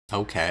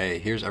Okay,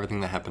 here's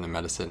everything that happened in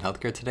medicine and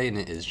healthcare today, and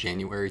it is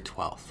January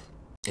 12th.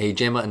 A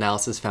JAMA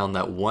analysis found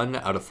that 1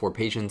 out of 4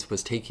 patients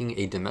was taking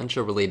a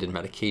dementia-related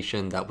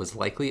medication that was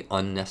likely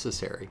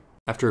unnecessary.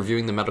 After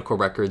reviewing the medical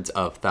records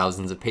of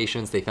thousands of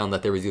patients, they found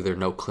that there was either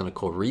no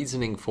clinical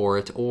reasoning for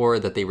it or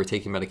that they were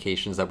taking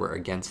medications that were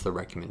against the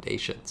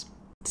recommendations.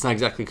 It's not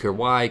exactly clear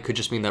why. It could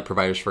just mean that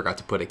providers forgot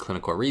to put a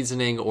clinical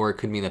reasoning, or it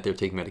could mean that they're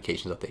taking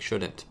medications that they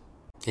shouldn't.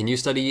 A new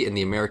study in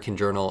the American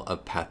Journal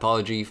of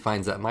Pathology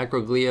finds that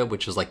microglia,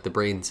 which is like the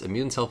brain's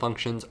immune cell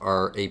functions,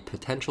 are a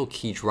potential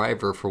key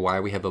driver for why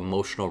we have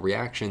emotional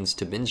reactions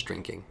to binge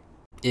drinking.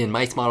 In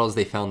mice models,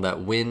 they found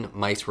that when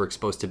mice were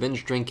exposed to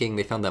binge drinking,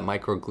 they found that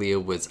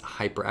microglia was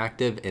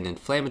hyperactive and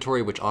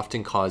inflammatory, which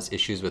often caused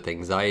issues with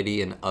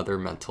anxiety and other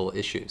mental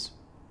issues.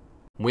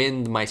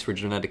 When the mice were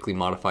genetically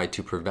modified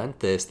to prevent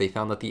this, they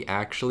found that they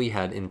actually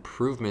had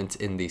improvements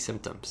in these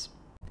symptoms.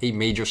 A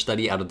major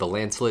study out of the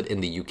Lancet in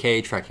the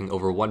UK, tracking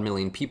over 1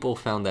 million people,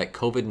 found that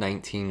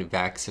COVID-19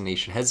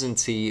 vaccination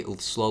hesitancy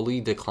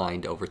slowly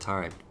declined over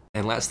time.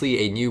 And lastly,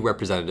 a new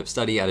representative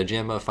study out of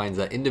JAMA finds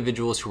that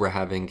individuals who were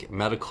having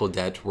medical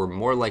debt were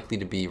more likely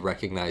to be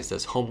recognized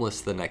as homeless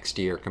the next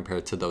year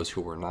compared to those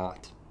who were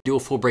not. Do a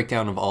full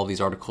breakdown of all of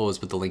these articles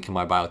with the link in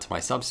my bio to my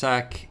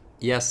Substack.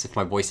 Yes, if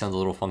my voice sounds a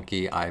little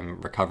funky, I'm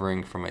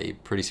recovering from a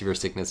pretty severe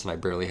sickness and I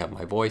barely have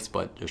my voice,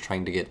 but just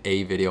trying to get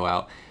a video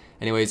out.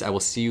 Anyways, I will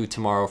see you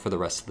tomorrow for the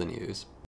rest of the news.